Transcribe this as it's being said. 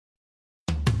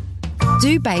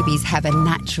Do babies have a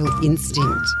natural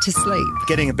instinct to sleep?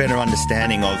 Getting a better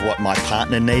understanding of what my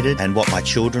partner needed and what my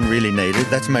children really needed,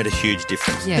 that's made a huge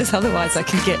difference. Yeah. Because otherwise I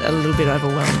can get a little bit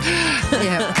overwhelmed.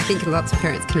 Yeah, I think lots of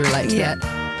parents can relate to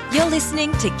that. You're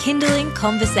listening to Kindling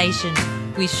Conversation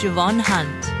with Siobhan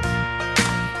Hunt.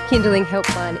 Kindling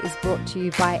Helpline is brought to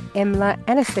you by EMLA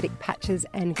Anaesthetic Patches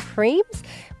and Creams.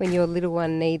 When your little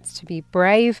one needs to be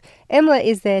brave, EMLA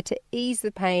is there to ease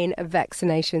the pain of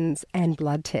vaccinations and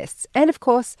blood tests. And of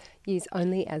course, use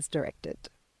only as directed.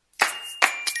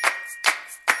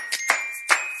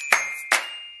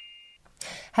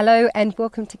 Hello and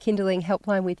welcome to Kindling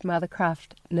Helpline with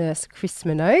Mothercraft nurse Chris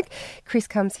Minogue. Chris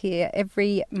comes here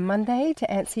every Monday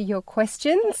to answer your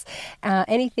questions.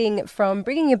 Anything from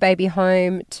bringing your baby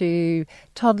home to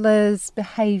toddlers'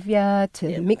 behaviour to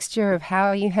the mixture of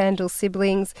how you handle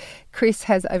siblings. Chris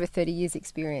has over 30 years'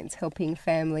 experience helping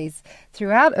families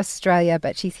throughout Australia,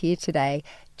 but she's here today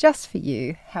just for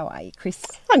you. How are you, Chris?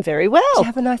 I'm very well. Did you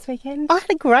have a nice weekend? I had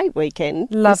a great weekend.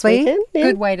 Lovely. This weekend, yeah.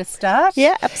 Good way to start.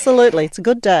 Yeah, absolutely. It's a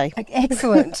good day.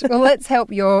 Excellent. Well, let's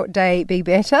help your day be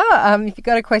better. If you've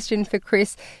got a question for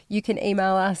Chris, you can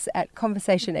email us at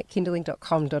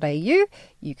conversation@kindling.com.au.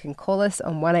 You can call us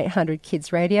on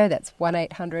 1-800-KIDS-RADIO. That's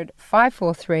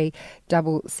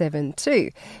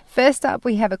 1-800-543-772. First up,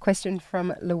 we have a question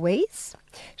from Louise.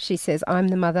 She says, I'm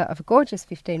the mother of a gorgeous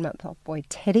 15-month-old boy,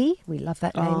 Teddy. We love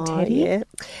that name, Teddy. Yeah.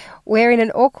 We're in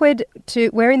the awkward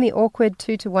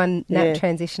 2-to-1 nap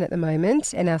transition at the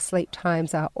moment, and our sleep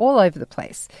times are all over the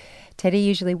place. Teddy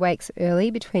usually wakes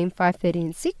early between 5:30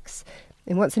 and 6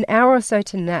 and wants an hour or so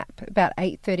to nap about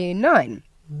 8:30 and 9.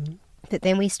 But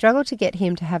then we struggle to get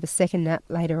him to have a second nap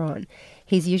later on.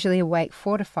 He's usually awake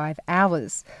 4 to 5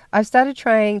 hours. I've started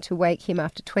trying to wake him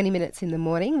after 20 minutes in the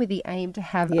morning with the aim to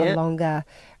have a longer,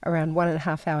 around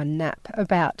 1.5 hour nap,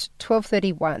 about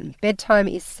 12:31. Bedtime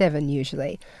is 7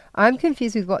 usually. I'm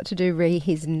confused with what to do re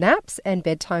his naps and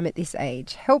bedtime at this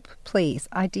age. Help, please.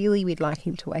 Ideally, we'd like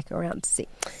him to wake around 6.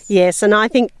 Yes, and I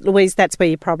think, Louise, that's where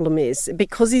your problem is.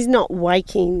 Because he's not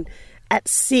waking at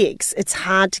 6, it's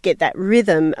hard to get that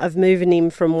rhythm of moving him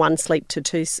from from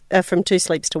 2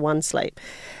 sleeps to 1 sleep.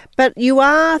 But you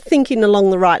are thinking along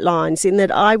the right lines in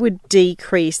that I would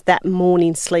decrease that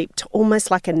morning sleep to almost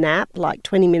like a nap, like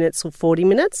 20 minutes or 40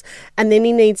 minutes, and then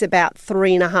he needs about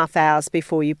 3.5 hours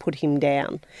before you put him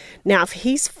down. Now, if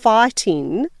he's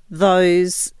fighting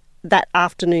that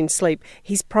afternoon sleep,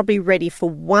 he's probably ready for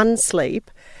 1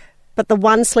 sleep, but the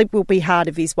 1 sleep will be hard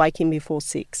if he's waking before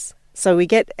 6. So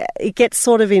it gets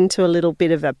sort of into a little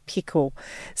bit of a pickle.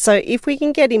 So if we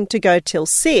can get him to go till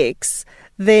 6,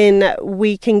 then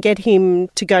we can get him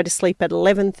to go to sleep at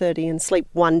 11:30 and sleep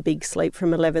 1 big sleep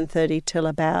from 11:30 till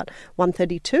about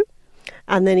 1:32.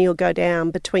 And then he'll go down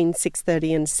between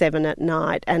 6:30 and 7 at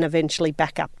night and eventually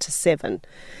back up to 7.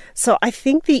 So I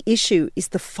think the issue is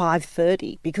the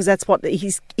 5:30 because that's what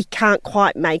he can't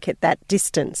quite make it that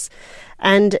distance.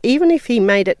 And even if he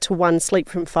made it to 1 sleep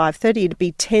from 5:30, it'd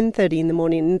be 10:30 in the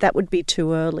morning, and that would be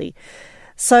too early.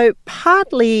 So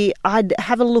partly I'd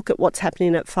have a look at what's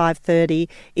happening at 5:30.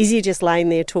 Is he just laying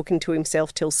there talking to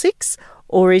himself till 6,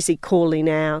 or is he calling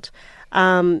out?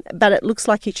 But it looks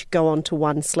like he should go on to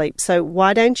 1 sleep. So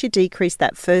why don't you decrease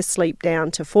that first sleep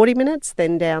down to 40 minutes,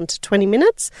 then down to 20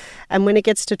 minutes? And when it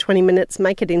gets to 20 minutes,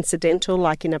 make it incidental,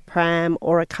 like in a pram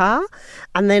or a car.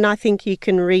 And then I think you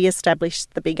can re-establish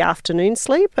the big afternoon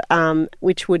sleep,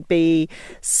 which would be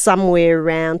somewhere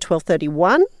around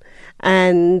 12:31.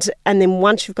 And then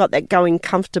once you've got that going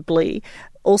comfortably,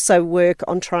 also work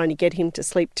on trying to get him to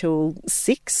sleep till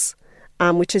 6,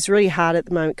 which is really hard at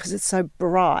the moment because it's so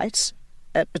bright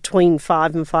at between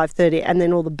 5 and 5:30, and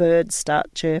then all the birds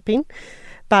start chirping.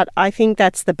 But I think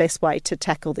that's the best way to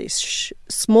tackle this.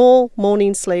 Small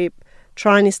morning sleep,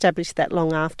 try and establish that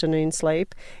long afternoon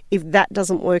sleep. If that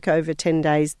doesn't work over 10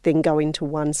 days, then go into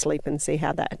 1 sleep and see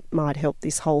how that might help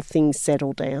this whole thing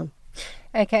settle down.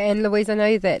 Okay, and Louise, I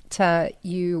know that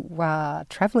you are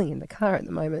travelling in the car at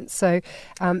the moment, so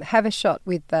have a shot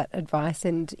with that advice,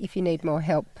 and if you need more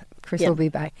help, Chris will be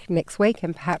back next week,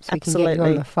 and perhaps we can get you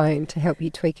on the phone to help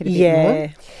you tweak it a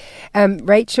bit more.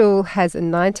 Rachel has a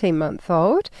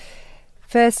 19-month-old.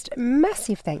 First,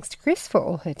 massive thanks to Chris for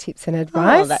all her tips and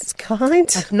advice. Oh, that's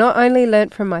kind. I've not only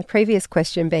learnt from my previous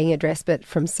question being addressed, but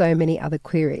from so many other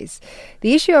queries.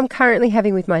 The issue I'm currently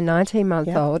having with my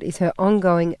 19-month-old is her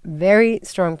ongoing, very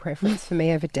strong preference for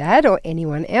me over Dad or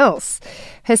anyone else.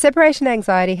 Her separation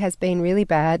anxiety has been really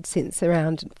bad since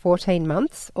around 14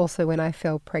 months, also when I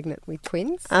fell pregnant with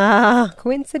twins.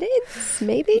 Coincidence,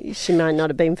 maybe? She might not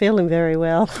have been feeling very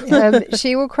well.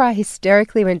 She will cry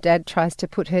hysterically when Dad tries to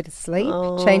put her to sleep.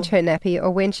 change her nappy, or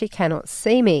when she cannot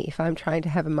see me if I'm trying to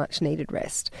have a much-needed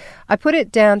rest. I put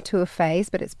it down to a phase,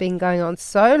 but it's been going on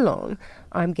so long,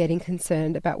 I'm getting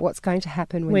concerned about what's going to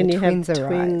happen when the twins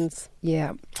arrive.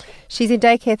 Yeah. She's in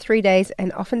daycare 3 days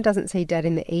and often doesn't see Dad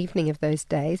in the evening of those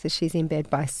days as she's in bed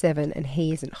by 7 and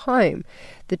he isn't home.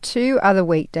 The 2 other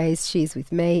weekdays she's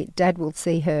with me, Dad will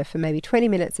see her for maybe 20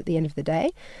 minutes at the end of the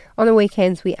day. On the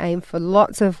weekends we aim for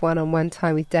lots of one-on-one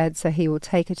time with Dad, so he will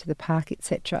take her to the park,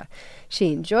 etc.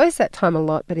 She enjoys that time a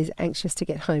lot but is anxious to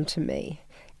get home to me.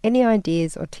 Any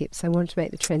ideas or tips? I want to make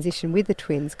the transition with the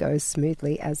twins go as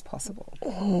smoothly as possible.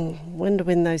 Wonder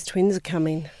when those twins are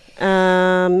coming.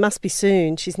 Must be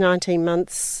soon. She's 19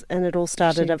 months and it all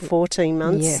started at 14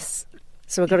 months. Yes.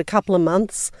 So we've got a couple of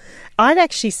months. I'd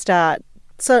actually start...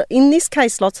 So in this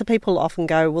case, lots of people often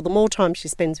go, well, the more time she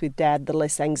spends with Dad, the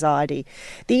less anxiety.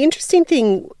 The interesting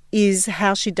thing is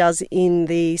how she does in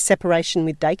the separation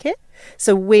with daycare.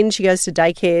 So when she goes to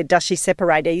daycare, does she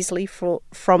separate easily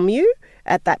from you?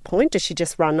 At that point, does she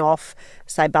just run off,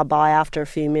 say bye-bye after a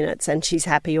few minutes and she's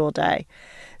happy all day?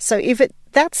 So if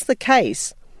that's the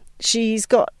case, she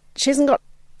hasn't got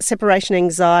separation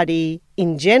anxiety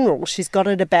in general. She's got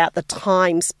it about the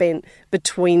time spent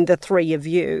between the three of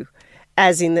you,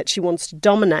 as in that she wants to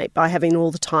dominate by having all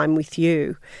the time with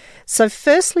you. So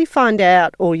firstly, find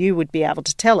out, or you would be able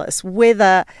to tell us,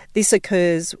 whether this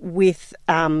occurs with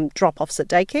drop-offs at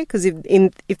daycare, because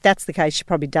if that's the case, she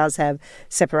probably does have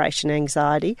separation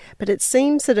anxiety. But it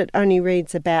seems that it only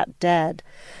reads about Dad.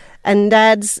 And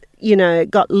Dad's,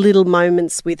 got little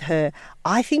moments with her.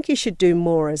 I think you should do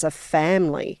more as a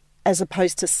family as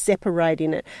opposed to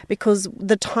separating it, because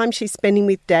the time she's spending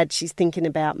with Dad, she's thinking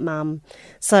about Mum.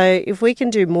 So if we can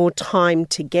do more time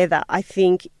together, I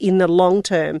think in the long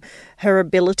term, her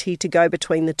ability to go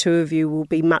between the two of you will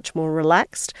be much more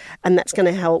relaxed, and that's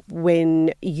going to help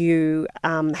when you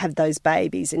have those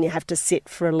babies and you have to sit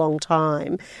for a long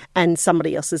time and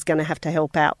somebody else is going to have to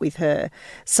help out with her.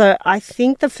 So I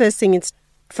think the first thing is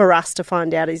for us to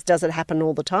find out is, does it happen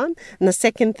all the time? And the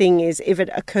second thing is, if it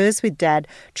occurs with Dad,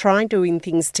 try doing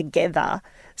things together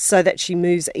so that she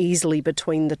moves easily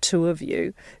between the two of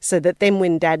you, so that then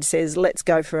when Dad says, let's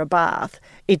go for a bath,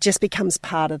 it just becomes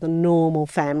part of the normal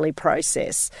family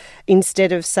process,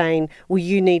 instead of saying, well,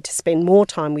 you need to spend more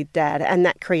time with Dad, and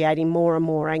that creating more and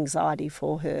more anxiety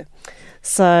for her.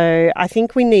 So I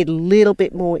think we need a little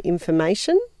bit more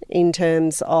information in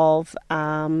terms of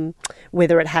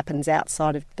whether it happens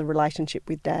outside of the relationship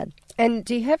with Dad. And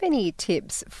do you have any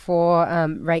tips for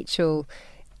Rachel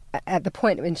at the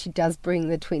point when she does bring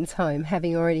the twins home,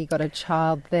 having already got a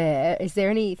child there? Is there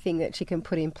anything that she can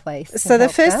put in place? So the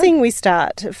first thing we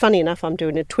start, funny enough, I'm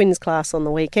doing a twins class on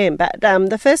the weekend, but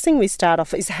the first thing we start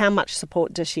off is how much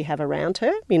support does she have around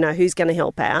her? Who's going to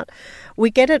help out? We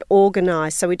get it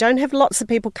organised, so we don't have lots of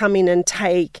people come in and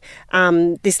take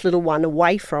this little one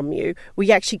away from you.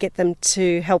 We actually get them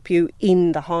to help you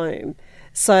in the home,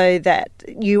 so that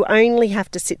you only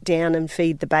have to sit down and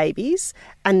feed the babies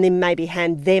and then maybe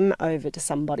hand them over to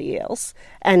somebody else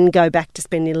and go back to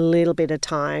spending a little bit of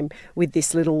time with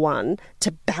this little one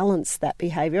to balance that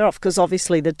behaviour off. Because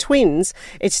obviously the twins,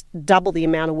 it's double the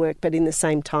amount of work but in the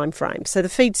same time frame. So the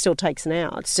feed still takes an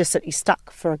hour. It's just that you're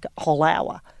stuck for a whole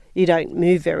hour. You don't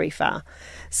move very far.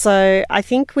 So I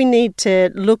think we need to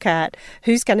look at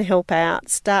who's going to help out,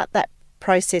 start that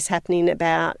process happening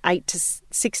about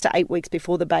 6 to 8 weeks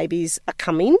before the babies are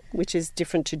coming, which is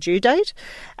different to due date,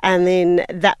 and then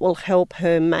that will help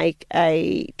her make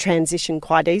a transition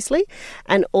quite easily.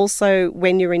 And also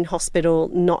when you're in hospital,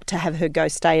 not to have her go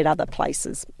stay at other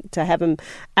places, to have them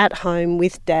at home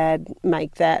with Dad,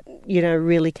 make that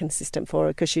really consistent for her,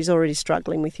 because she's already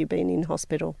struggling with you being in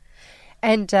hospital.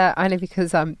 And I know,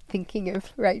 because I'm thinking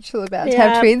of Rachel about to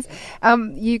have twins,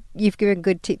 you've given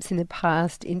good tips in the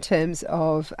past in terms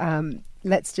of,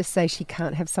 let's just say she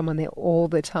can't have someone there all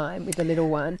the time with the little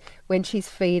one. When she's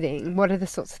feeding, what are the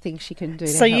sorts of things she can do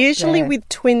to So help usually there? with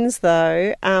twins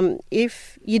though,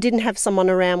 if you didn't have someone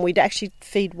around, we'd actually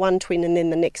feed one twin and then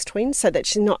the next twin, so that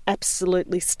she's not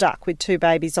absolutely stuck with two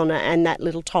babies on her and that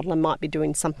little toddler might be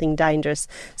doing something dangerous.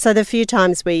 So the few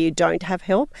times where you don't have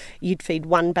help, you'd feed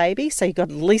one baby, so you've got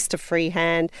at least a free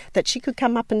hand that she could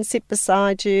come up and sit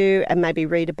beside you and maybe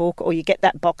read a book, or you get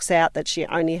that box out that she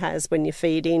only has when you're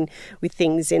feeding with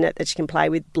things in it that she can play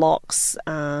with, blocks,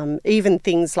 even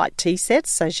things like tea sets,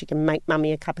 so she can make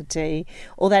mummy a cup of tea,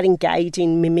 or that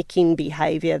engaging, mimicking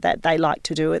behaviour that they like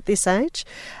to do at this age.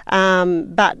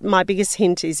 But my biggest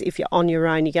hint is, if you're on your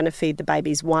own, you're going to feed the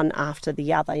babies one after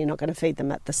the other. You're not going to feed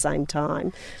them at the same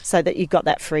time, so that you've got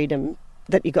that freedom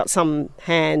that you've got some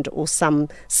hand or some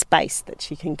space that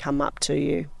she can come up to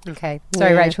you. Okay.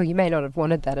 Sorry, Rachel, you may not have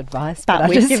wanted that advice. But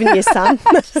we've given you some.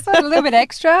 Just a little bit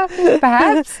extra,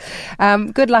 perhaps.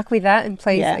 Good luck with that. And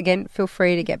please, again, feel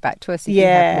free to get back to us if you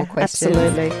have more questions.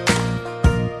 Absolutely.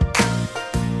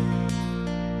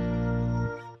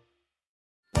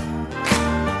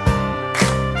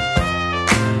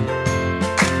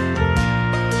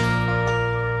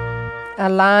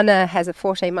 Alana has a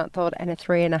 14-month-old and a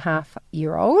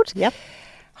 3.5-year-old. Yep.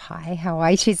 Hi, how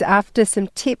are you? She's after some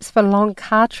tips for long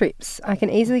car trips. I can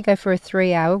easily go for a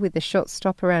 3-hour with a short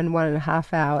stop around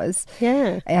 1.5 hours.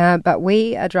 Yeah. But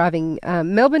we are driving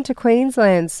Melbourne to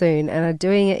Queensland soon and are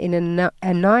doing it in a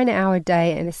 9-hour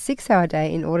day and a 6-hour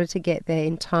day in order to get there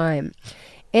in time.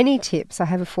 Any tips? I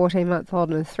have a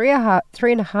 14-month-old and a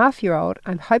 3.5-year-old.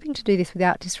 I'm hoping to do this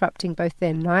without disrupting both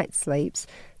their night sleeps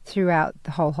throughout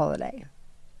the whole holiday.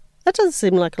 That doesn't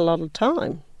seem like a lot of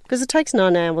time, because it takes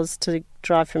 9 hours to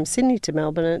drive from Sydney to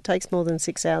Melbourne and it takes more than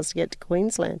 6 hours to get to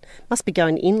Queensland. Must be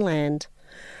going inland.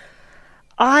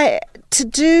 I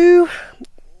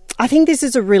think this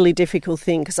is a really difficult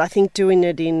thing, because I think doing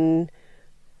it in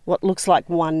what looks like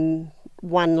one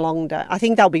long day, I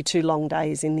think there'll be 2 long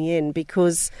days in the end,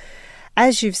 because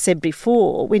as you've said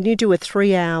before, when you do a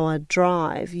 3-hour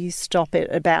drive, you stop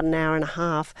at about an hour and a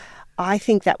half. I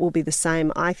think that will be the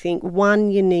same. I think,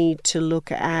 one, you need to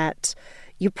look at,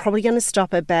 you're probably going to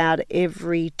stop about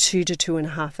every 2 to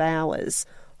 2.5 hours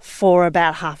for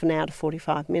about half an hour to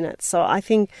 45 minutes. So I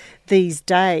think these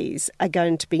days are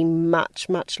going to be much,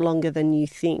 much longer than you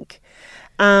think.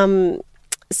 So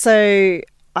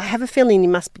I have a feeling you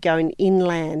must be going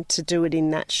inland to do it in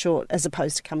that short, as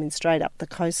opposed to coming straight up the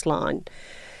coastline.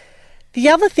 The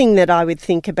other thing that I would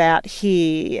think about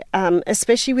here,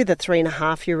 especially with a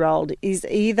 3.5-year-old, is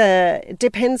either, it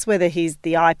depends whether he's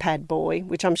the iPad boy,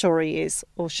 which I'm sure he is,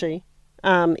 or she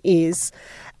is,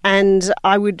 and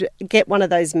I would get one of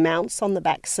those mounts on the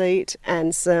back seat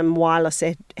and some wireless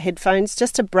headphones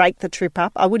just to break the trip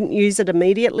up. I wouldn't use it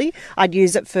immediately. I'd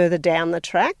use it further down the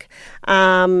track.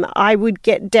 I would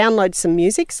download some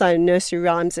music, so nursery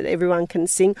rhymes that everyone can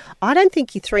sing. I don't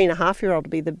think your 3.5-year-old will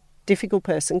be the difficult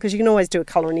person, because you can always do a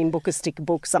colouring in book, a sticker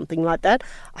book, something like that.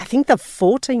 I think the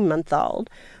 14-month-old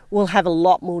will have a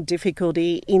lot more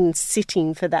difficulty in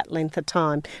sitting for that length of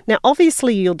time. Now,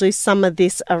 obviously, you'll do some of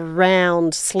this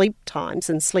around sleep times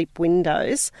and sleep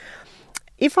windows.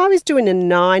 If I was doing a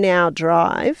 9-hour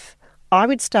drive, I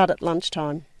would start at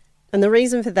lunchtime. And the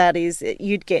reason for that is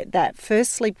you'd get that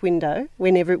first sleep window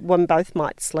when both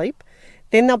might sleep.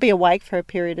 Then they'll be awake for a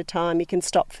period of time. You can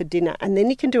stop for dinner, and then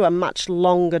you can do a much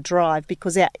longer drive,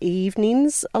 because our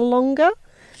evenings are longer,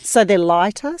 so they're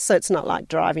lighter, so it's not like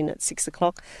driving at 6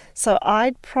 o'clock. So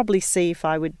I'd probably see if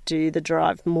I would do the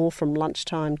drive more from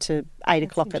lunchtime to 8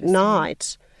 o'clock at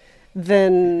night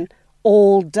than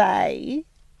all day,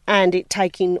 and it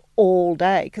taking all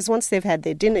day, because once they've had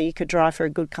their dinner, you could drive for a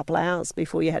good couple of hours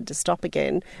before you had to stop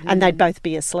again, and they'd both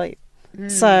be asleep.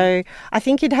 So I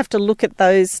think you'd have to look at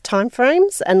those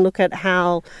timeframes and look at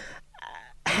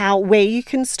where you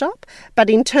can stop. But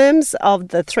in terms of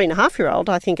the 3.5-year-old,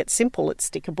 I think it's simple. It's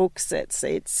sticker books. It's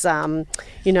a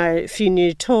few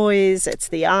new toys. It's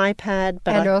the iPad.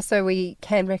 But also we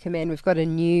can recommend, we've got a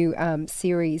new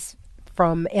series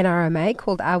from NRMA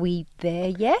called Are We There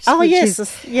Yet? Oh, yes.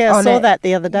 I saw that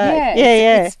the other day.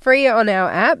 It's free on our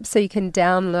app, so you can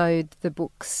download the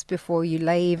books before you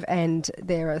leave, and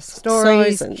there are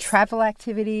stories, travel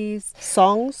activities.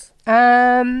 Songs?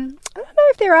 I don't know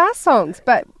if there are songs,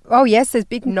 but yes, there's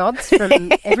big nods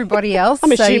from everybody else.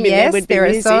 I'm assuming there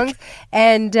are songs,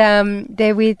 and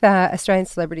they're with Australian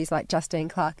celebrities like Justine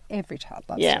Clark. Every child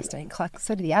loves Justine Clark.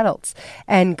 So do the adults,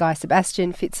 and Guy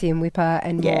Sebastian, Fitzy and Whipper,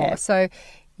 and more. So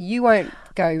you won't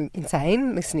go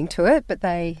insane listening to it, but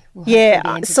they will be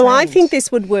entertained. So I think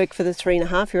this would work for the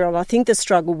 3.5-year-old. I think the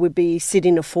struggle would be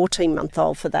sitting a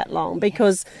 14-month-old for that long,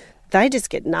 because they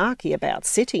just get narky about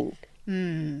sitting.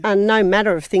 And no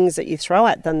matter of things that you throw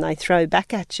at them, they throw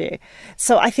back at you.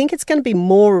 So I think it's going to be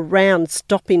more around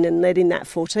stopping and letting that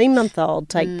 14-month-old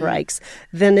take breaks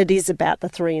than it is about the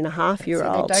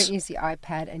 3.5-year-old. So they don't use the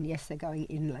iPad, and yes, they're going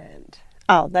inland.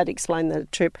 Oh, that explained the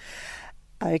trip.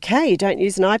 Okay, you don't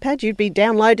use an iPad, you'd be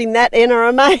downloading that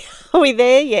NRMA. Are we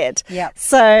there yet? Yeah.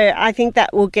 So I think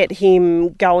that will get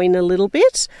him going a little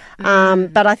bit.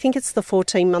 But I think it's the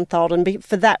 14-month-old. And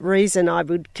for that reason, I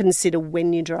would consider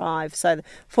when you drive. So the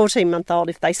 14-month-old,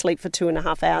 if they sleep for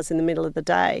 2.5 hours in the middle of the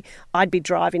day, I'd be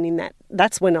driving in that.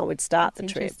 That's when I would start the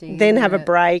trip. Then have a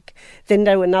break, then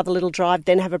do another little drive,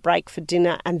 then have a break for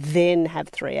dinner, and then have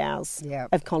 3 hours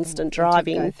of constant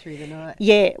driving. Go through the night.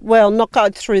 Yeah, well, not go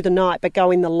through the night, but go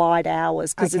go in the light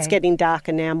hours because it's getting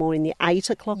darker now more in the 8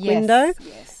 o'clock window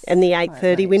and the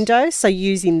 8:30 window. So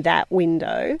using that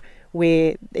window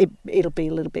where it'll be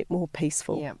a little bit more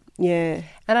peaceful. Yeah.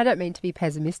 And I don't mean to be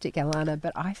pessimistic, Alana,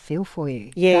 but I feel for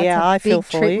you. Yeah, I feel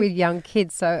for you. That's a big trip with young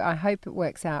kids, so I hope it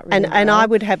works out really well. And I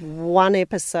would have one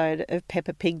episode of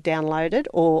Peppa Pig downloaded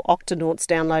or Octonauts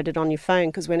downloaded on your phone,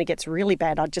 because when it gets really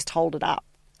bad, I'd just hold it up.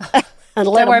 And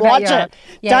let him watch it.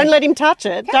 Yeah. Don't let him touch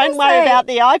it. Don't worry about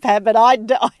the iPad, but I'd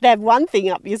have one thing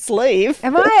up your sleeve.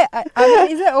 Am I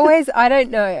is it always, I don't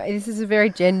know, this is a very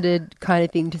gendered kind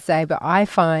of thing to say, but I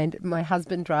find my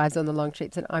husband drives on the long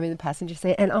trips and I'm in the passenger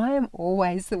seat and I am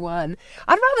always the one.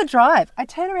 I'd rather drive. I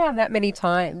turn around that many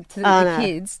times to the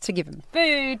kids to give them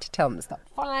food, to tell them to stop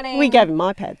fighting. We gave them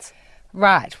iPads.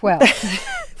 Right, well, that's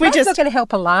not going to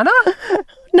help Alana.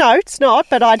 No, it's not,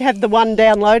 but I'd have the one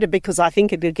downloaded because I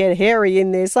think it'd get hairy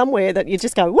in there somewhere that you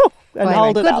just go, whoop, and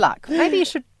hold it up. Good luck. Maybe you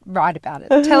should write about it.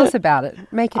 Tell us about it.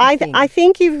 Make it a thing. I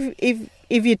think if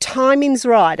your timing's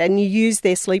right and you use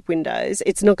their sleep windows,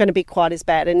 it's not going to be quite as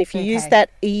bad. And if you use that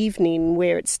evening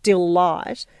where it's still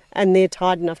light and they're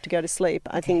tired enough to go to sleep,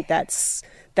 I think that's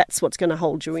what's going to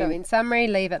hold you in. So in summary,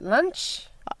 leave at lunch.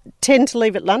 Tend to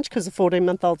leave at lunch because the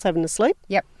 14-month-old's having a sleep.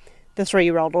 Yep. The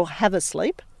 3-year-old will have a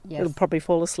sleep. Yes. It'll probably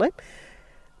fall asleep.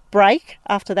 Break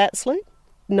after that sleep.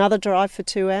 Another drive for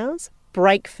 2 hours.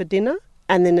 Break for dinner.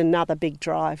 And then another big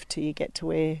drive till you get to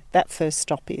where that first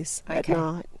stop is at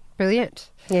night. Brilliant.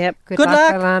 Yep. Good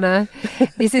luck, Alana.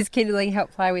 This is Kindling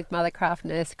Helpline with Mothercraft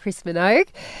nurse Chris Minogue.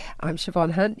 I'm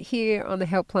Siobhan Hunt here on the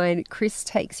helpline. Chris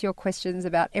takes your questions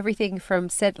about everything from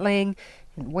settling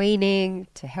and weaning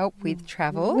to help with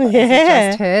travel, as you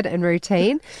just heard, and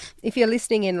routine. If you're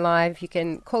listening in live, you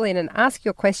can call in and ask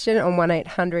your question on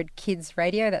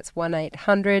 1-800-KIDS-RADIO. That's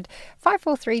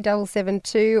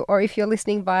 1-800-543-772. Or if you're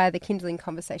listening via the Kindling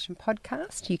Conversation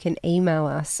podcast, you can email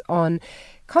us on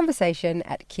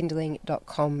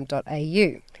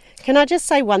conversation@kindling.com.au. Can I just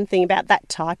say one thing about that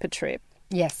type of trip?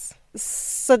 Yes.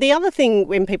 So the other thing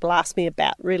when people ask me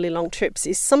about really long trips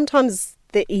is sometimes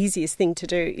the easiest thing to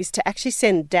do is to actually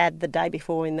send Dad the day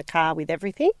before in the car with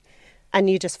everything and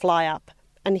you just fly up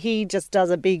and he just does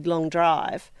a big long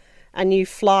drive and you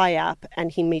fly up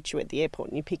and he meets you at the airport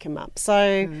and you pick him up.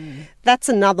 So that's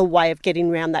another way of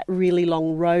getting around that really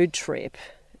long road trip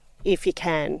if you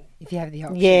can. If you have the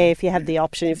option. Yeah, if you have the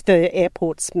option, if the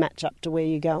airports match up to where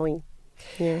you're going.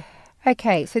 Yeah.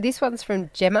 Okay, so this one's from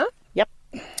Gemma. Yep.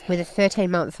 With a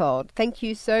 13-month-old. Thanks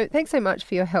so much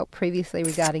for your help previously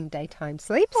regarding daytime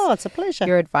sleeps. Oh, it's a pleasure.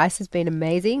 Your advice has been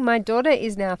amazing. My daughter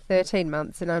is now 13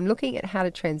 months and I'm looking at how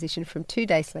to transition from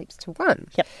 2-day sleeps to 1.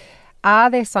 Yep.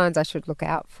 Are there signs I should look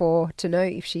out for to know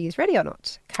if she is ready or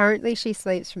not? Currently, she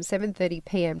sleeps from 7:30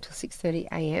 p.m. till 6:30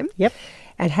 a.m. Yep.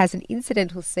 And has an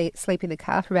incidental sleep in the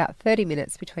car for about 30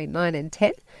 minutes between 9 and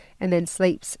 10, and then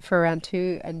sleeps for around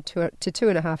 2 to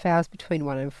 2.5 hours between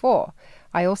 1 and 4.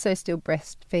 I also still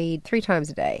breastfeed 3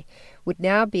 times a day. Would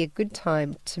now be a good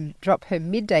time to drop her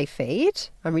midday feed?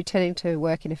 I'm returning to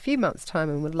work in a few months'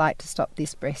 time and would like to stop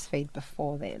this breastfeed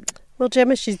before then. Well,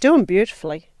 Gemma, she's doing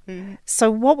beautifully. So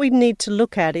what we need to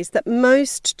look at is that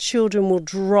most children will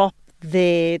drop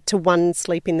their to 1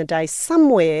 sleep in the day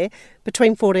somewhere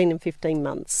between 14 and 15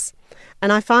 months.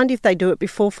 And I find if they do it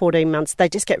before 14 months, they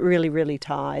just get really, really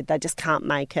tired. They just can't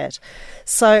make it.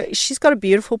 So she's got a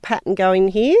beautiful pattern going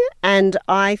here. And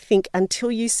I think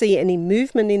until you see any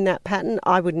movement in that pattern,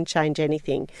 I wouldn't change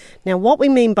anything. Now, what we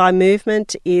mean by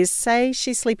movement is, say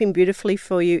she's sleeping beautifully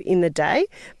for you in the day,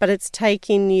 but it's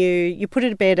taking you put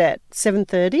her to bed at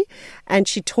 7:30 and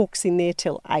she talks in there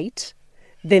till 8.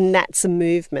 Then that's a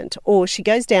movement. Or she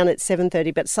goes down at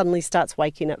 7:30 but suddenly starts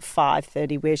waking at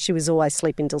 5:30 where she was always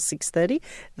sleeping till 6:30.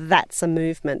 That's a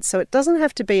movement. So it doesn't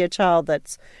have to be a child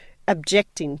that's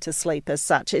objecting to sleep as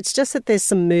such. It's just that there's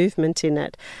some movement in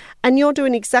it. And you're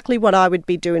doing exactly what I would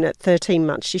be doing at 13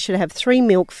 months. She should have 3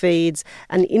 milk feeds,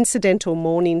 an incidental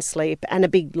morning sleep and a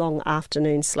big long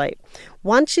afternoon sleep.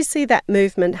 Once you see that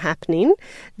movement happening,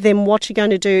 then what you're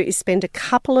going to do is spend a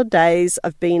couple of days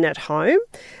of being at home.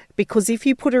 Because if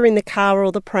you put her in the car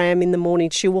or the pram in the morning,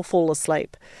 she will fall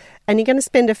asleep. And you're going to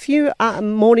spend a few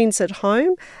mornings at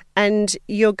home and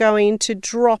you're going to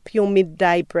drop your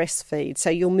midday breastfeed. So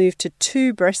you'll move to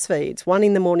 2 breastfeeds, 1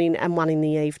 in the morning and 1 in the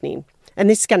evening. And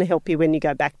this is going to help you when you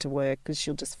go back to work because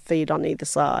she'll just feed on either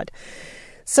side.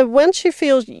 So once you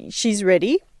feel she's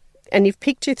ready and you've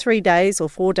picked your 3 days or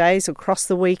 4 days across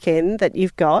the weekend that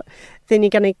you've got, then you're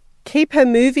going to keep her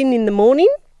moving in the morning.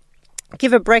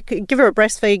 Give her a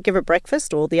breastfeed, give her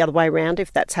breakfast, or the other way around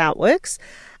if that's how it works.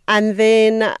 And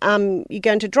then you're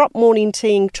going to drop morning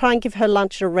tea and try and give her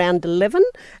lunch around 11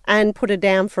 and put her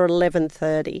down for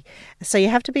 11:30. So you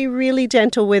have to be really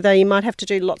gentle with her. You might have to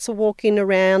do lots of walking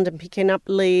around and picking up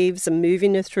leaves and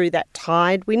moving her through that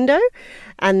tide window,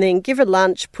 and then give her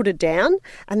lunch, put her down,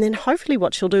 and then hopefully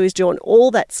what she'll do is join all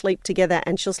that sleep together,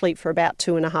 and she'll sleep for about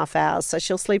 2.5 hours. So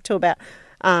she'll sleep till about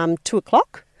 2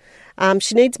 o'clock.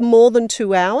 She needs more than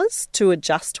 2 hours to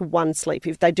adjust to one sleep.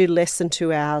 If they do less than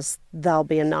 2 hours, they'll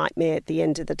be a nightmare at the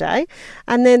end of the day.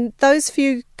 And then those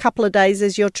few couple of days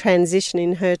as you're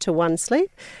transitioning her to one sleep,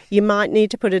 you might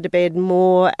need to put her to bed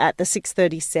more at the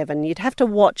 6:37. You'd have to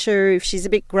watch her. If she's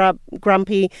a bit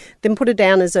grumpy, then put her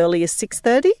down as early as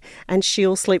 6:30, and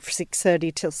she'll sleep for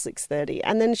 6:30 till 6:30.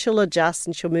 And then she'll adjust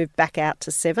and she'll move back out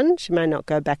to 7. She may not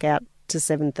go back out to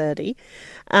 7:30,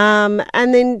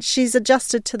 and then she's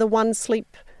adjusted to the one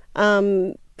sleep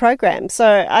program.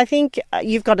 So I think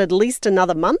you've got at least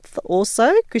another month or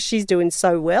so because she's doing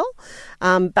so well,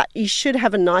 but you should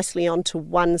have her nicely onto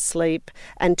one sleep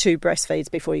and 2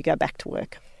 breastfeeds before you go back to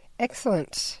work.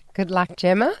 Excellent. Good luck,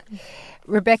 Gemma.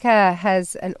 Rebecca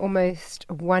has an almost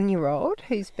 1-year-old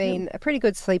who's been a pretty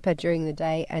good sleeper during the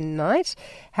day and night.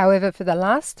 However, for the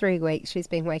last 3 weeks, she's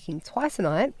been waking twice a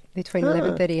night between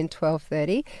 11:30 and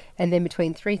 12:30, and then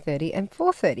between 3:30 and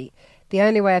 4:30. The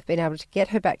only way I've been able to get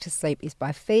her back to sleep is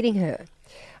by feeding her.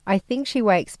 I think she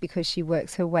wakes because she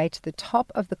works her way to the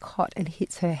top of the cot and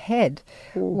hits her head.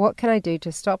 What can I do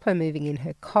to stop her moving in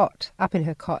her cot, up in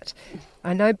her cot?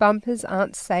 I know bumpers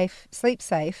aren't safe, sleep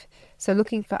safe, so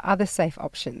looking for other safe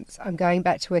options. I'm going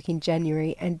back to work in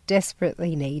January and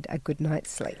desperately need a good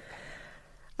night's sleep.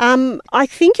 I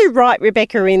think you're right,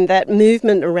 Rebecca, in that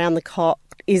movement around the cot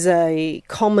is a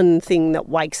common thing that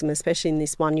wakes them, especially in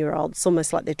this 1-year-old. It's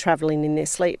almost like they're travelling in their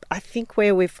sleep. I think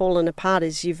where we've fallen apart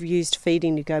is you've used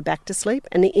feeding to go back to sleep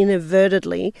and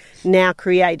inadvertently now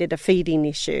created a feeding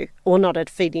issue, or not a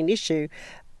feeding issue,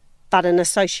 but an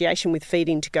association with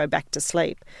feeding to go back to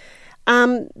sleep.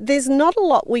 There's not a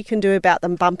lot we can do about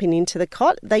them bumping into the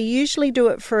cot. They usually do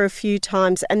it for a few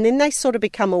times and then they sort of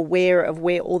become aware of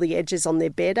where all the edges on their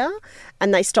bed are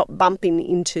and they stop bumping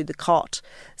into the cot.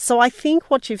 So I think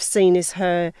what you've seen is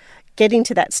her getting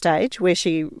to that stage where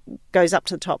she goes up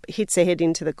to the top, hits her head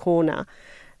into the corner.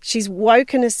 She's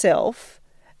woken herself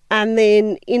and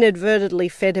then inadvertently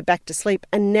fed her back to sleep.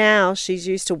 And now she's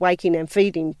used to waking and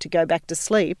feeding to go back to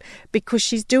sleep because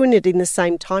she's doing it in the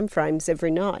same time frames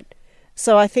every night.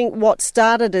 So I think what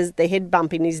started as the head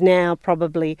bumping is now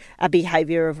probably a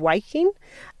behaviour of waking.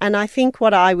 And I think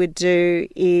what I would do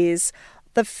is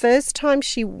the first time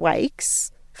she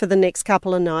wakes for the next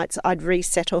couple of nights, I'd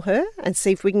resettle her and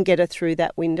see if we can get her through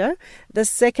that window. The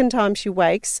second time she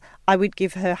wakes, I would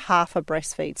give her half a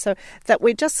breastfeed so that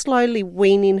we're just slowly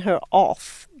weaning her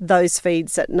off those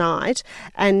feeds at night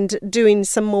and doing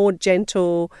some more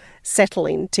gentle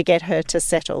settling to get her to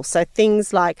settle. So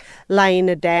things like laying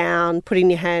her down,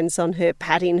 putting your hands on her,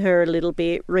 patting her a little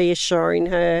bit, reassuring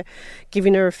her,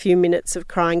 giving her a few minutes of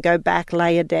crying, go back,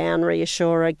 lay her down,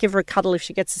 reassure her, give her a cuddle if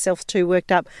she gets herself too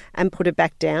worked up and put her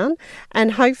back down.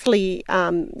 And hopefully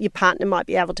your partner might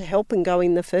be able to help and go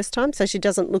in the first time so she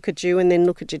doesn't look at you and then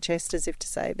look at your chest as if to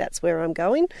say, that's where I'm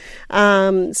going.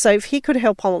 So if he could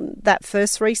help on that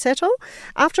first resettle,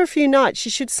 after a few nights she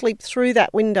should sleep through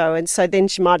that window, and so then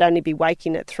she might only be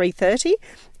waking at 3:30.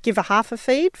 Give her half a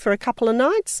feed for a couple of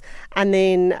nights, and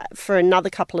then for another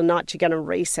couple of nights you're going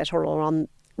to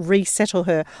resettle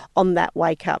her on that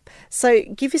wake up. So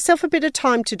give yourself a bit of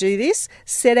time to do this.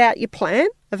 Set out your plan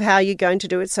of how you're going to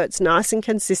do it so it's nice and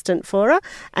consistent for her,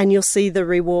 and you'll see the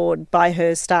reward by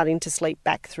her starting to sleep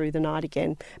back through the night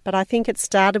again. But I think it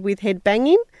started with head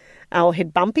banging or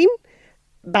head bumping,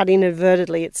 but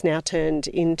inadvertently it's now turned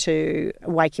into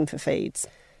waking for feeds.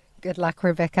 Good luck,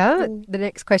 Rebecca. The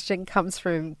next question comes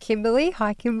from Kimberly.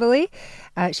 Hi, Kimberly.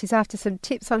 She's after some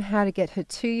tips on how to get her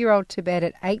 2-year-old to bed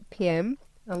at 8 p.m.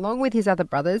 along with his other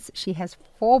brothers. She has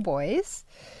 4 boys,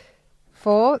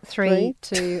 4, 3,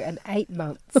 2 and 8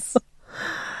 months.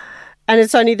 And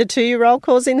it's only the 2-year-old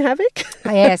causing havoc?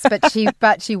 Yes,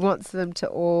 but she wants them to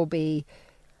all be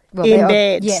in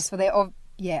bed. Yes, well, they're all,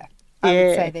 I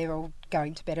would say they're all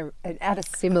going to bed at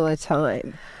a similar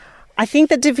time. I think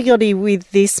the difficulty with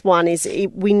this one is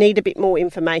we need a bit more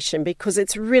information because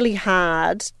it's really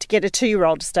hard to get a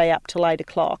 2-year-old to stay up till 8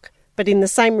 o'clock. But in the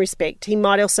same respect, he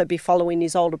might also be following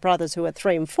his older brothers who are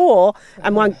 3 and 4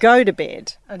 and won't go to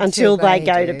bed until they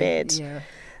go to bed. Yeah.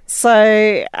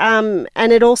 So, and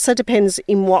it also depends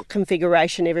in what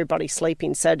configuration everybody's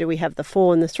sleeping. So do we have the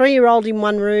 4 and the 3-year-old in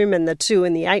one room and the 2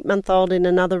 and the 8-month-old in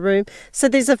another room? So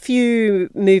there's a few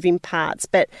moving parts,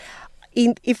 but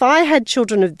If I had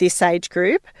children of this age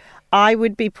group, I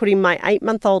would be putting my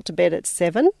 8-month-old to bed at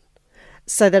 7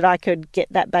 so that I could get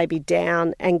that baby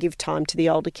down and give time to the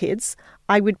older kids.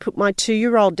 I would put my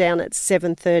 2-year-old down at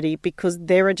 7:30 because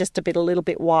they're just a little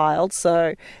bit wild.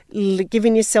 So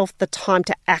giving yourself the time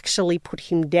to actually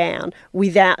put him down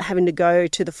without having to go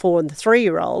to the 4 and the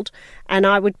 3-year-old. And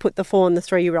I would put the 4 and the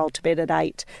 3-year-old to bed at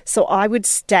 8. So I would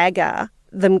stagger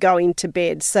them going to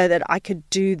bed so that I could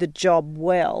do the job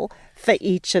well for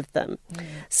each of them.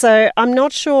 So I'm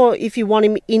not sure if you want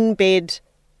him in bed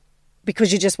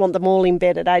because you just want them all in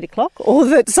bed at 8 o'clock, or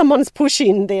that someone's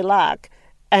pushing their luck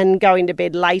and going to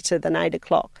bed later than 8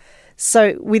 o'clock.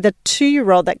 So with a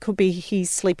 2-year-old, that could be he's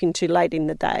sleeping too late in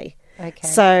the day. Okay.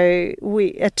 So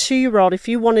a 2-year-old, if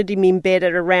you wanted him in bed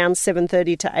at around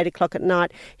 7:30 to 8 o'clock at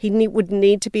night, he would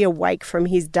need to be awake from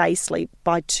his day sleep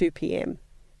by 2 p.m.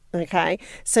 Okay?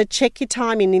 So check your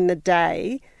timing in the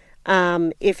day.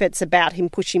 If it's about him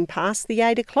pushing past the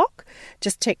 8 o'clock,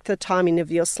 just check the timing of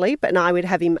your sleep, and I would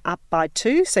have him up by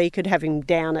 2, so you could have him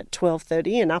down at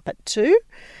 12:30 and up at 2.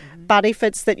 Mm-hmm. But if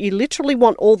it's that you literally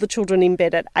want all the children in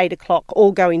bed at 8 o'clock,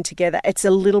 all going together, it's a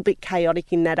little bit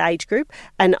chaotic in that age group,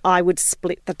 and I would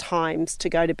split the times to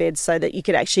go to bed so that you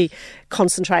could actually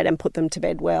concentrate and put them to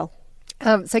bed well.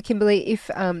 So, Kimberly,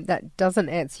 if that doesn't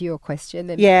answer your question,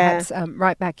 then perhaps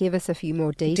write back, give us a few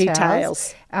more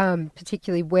details.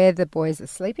 Particularly where the boys are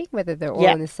sleeping, whether they're all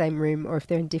in the same room or if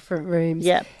they're in different rooms.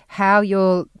 Yep. How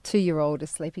your 2-year-old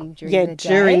is sleeping during the day.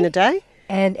 During the day.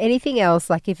 And anything else,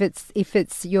 like if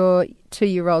it's your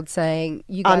 2-year-old saying,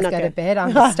 you guys go to bed,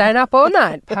 I'm just staying up all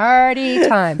night, party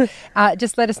time.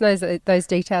 Just let us know those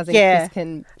details and Chris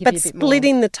can give you a bit more. But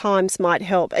splitting the times might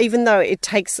help. Even though it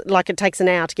takes an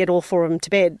hour to get all 4 of them to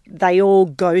bed, they all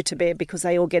go to bed because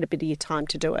they all get a bit of your time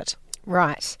to do it.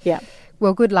 Right. Yeah.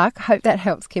 Well, good luck. Hope that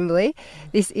helps, Kimberly.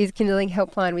 This is Kinderling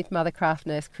Helpline with Mothercraft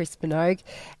nurse Chris Minogue,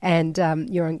 and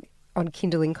you're on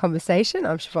Kinderling Conversation.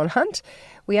 I'm Siobhan Hunt.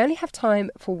 We only have time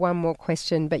for one more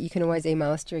question, but you can always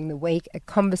email us during the week at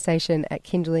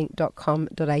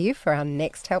conversation@kinderling.com.au for our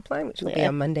next helpline, which will be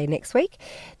on Monday next week.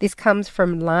 This comes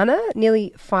from Lana,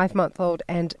 nearly 5-month-old,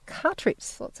 and car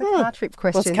trips. Lots of car trip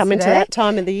questions. Well, it's coming today. to that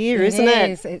time of the year, isn't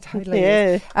it? It totally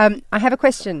is. I have a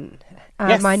question.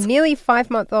 My nearly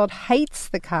 5-month-old hates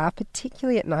the car,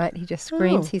 particularly at night. He just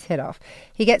screams his head off.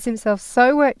 He gets himself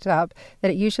so worked up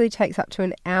that it usually takes up to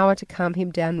an hour to calm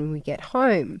him down when we get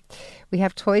home. We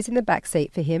have toys in the back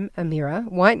seat for him, a mirror,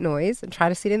 white noise, and try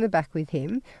to sit in the back with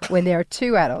him when there are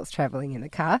 2 adults travelling in the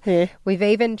car. Yeah. We've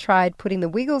even tried putting the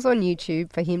Wiggles on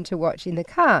YouTube for him to watch in the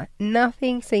car.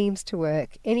 Nothing seems to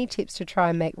work. Any tips to try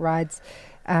and make rides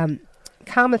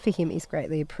calmer for him is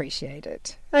greatly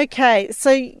appreciated. Okay,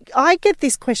 so I get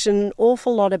this question an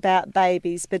awful lot about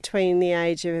babies between the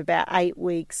age of about 8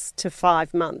 weeks to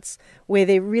 5 months, where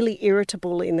they're really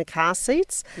irritable in the car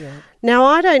seats. Yeah. Now,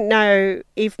 I don't know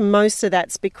if most of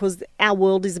that's because our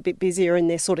world is a bit busier and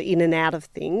they're sort of in and out of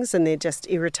things and they're just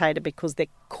irritated because they're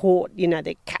caught,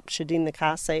 they're captured in the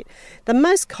car seat. The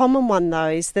most common one, though,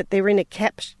 is that they're in a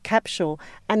capsule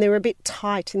and they're a bit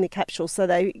tight in the capsule, so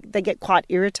they get quite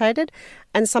irritated.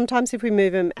 And sometimes if we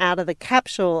move them out of the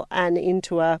capsule and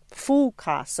into a full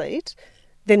car seat,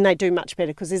 then they do much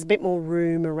better because there's a bit more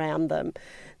room around them.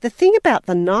 The thing about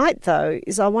the night, though,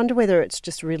 is I wonder whether it's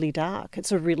just really dark.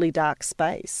 It's a really dark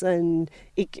space and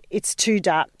it's too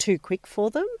dark too quick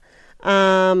for them.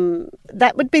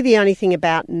 That would be the only thing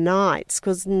about nights,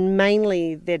 because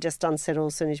mainly they're just unsettled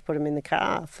as soon as you put them in the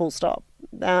car, full stop.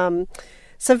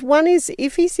 So one is,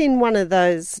 if he's in one of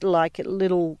those like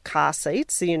little car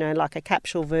seats, like a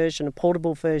capsule version, a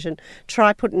portable version,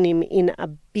 try putting him in a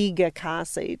bigger car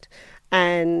seat,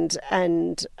 and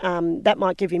that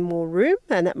might give him more room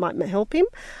and that might help him.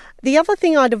 The other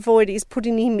thing I'd avoid is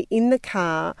putting him in the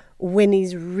car when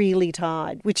he's really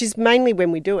tired, which is mainly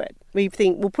when we do it. We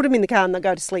think we'll put him in the car and they'll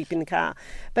go to sleep in the car.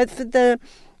 But for the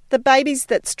babies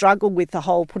that struggle with the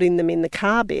whole putting them in the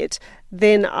car bit,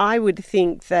 then I would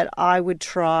think that I would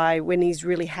try when he's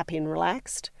really happy and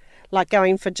relaxed, like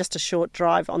going for just a short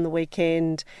drive on the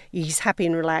weekend. He's happy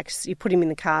and relaxed. You put him in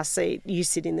the car seat, you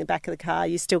sit in the back of the car,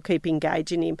 you still keep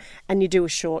engaging him, and you do a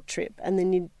short trip, and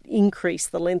then you increase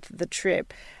the length of the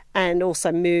trip and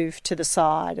also move to the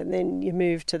side, and then you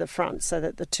move to the front so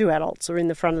that the 2 adults are in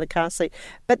the front of the car seat.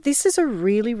 But this is a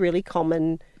really, really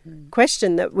common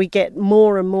question that we get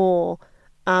more and more,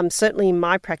 certainly in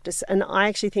my practice, and I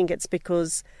actually think it's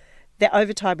because they're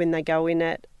overtired when they go in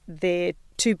it, they're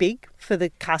too big for the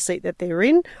car seat that they're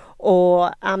in,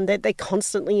 or that they're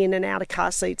constantly in and out of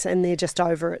car seats and they're just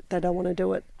over it. They don't want to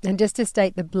do it. And just to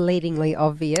state the bleedingly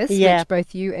obvious, which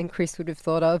both you and Chris would have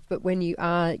thought of, but when you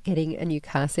are getting a new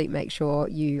car seat, make sure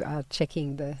you are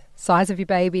checking the size of your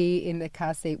baby in the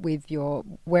car seat with your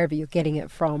wherever you're getting it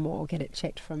from, or get it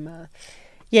checked from.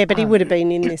 Yeah, but he would have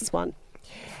been in this one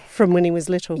from when he was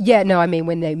little. Yeah, no, I mean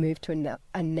when they move to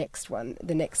a next one,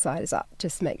 the next size up.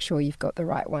 Just make sure you've got the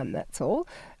right one. That's all.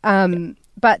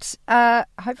 But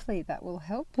hopefully that will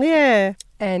help. Yeah,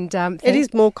 and it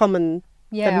is more common.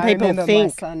 Yeah, than people I remember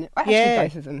think. My son, actually,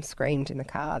 both of them screamed in the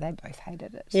car. They both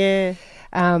hated it. Yeah.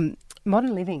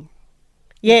 Modern living.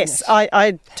 Yes,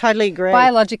 I totally agree.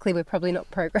 Biologically, we're probably not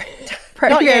programmed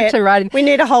yet. to ride. We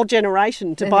need a whole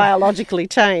generation to biologically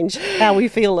change how we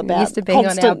feel about used to being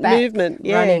constant on our back, movement.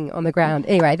 running on the ground.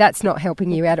 Anyway, that's not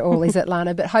helping you at all, is it,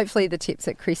 Lana? But hopefully the tips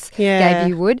that Chris gave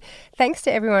you would. Thanks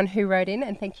to everyone who wrote in,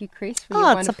 and thank you, Chris, for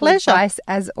your wonderful advice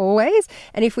as always.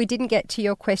 And if we didn't get to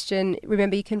your question,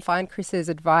 remember you can find Chris's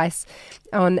advice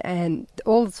on and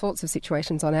all sorts of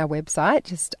situations on our website.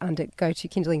 Just go to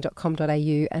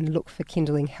kindling.com.au and look for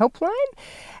Kindling Helpline.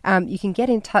 You can get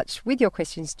in touch with your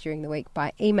questions during the week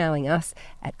by emailing us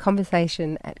at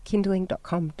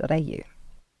conversation@kindling.com.au.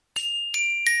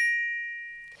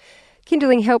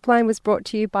 Kindling Helpline was brought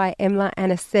to you by EMLA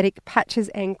Anaesthetic Patches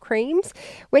and Creams.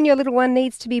 When your little one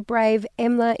needs to be brave,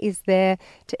 EMLA is there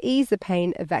to ease the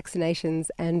pain of vaccinations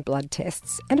and blood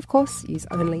tests. And of course, use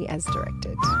only as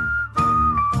directed.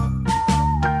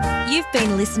 You've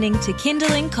been listening to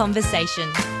Kindling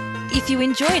Conversation. If you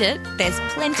enjoyed it, there's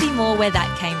plenty more where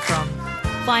that came from.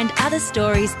 Find other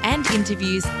stories and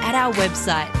interviews at our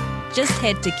website. Just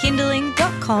head to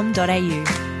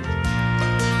kindling.com.au.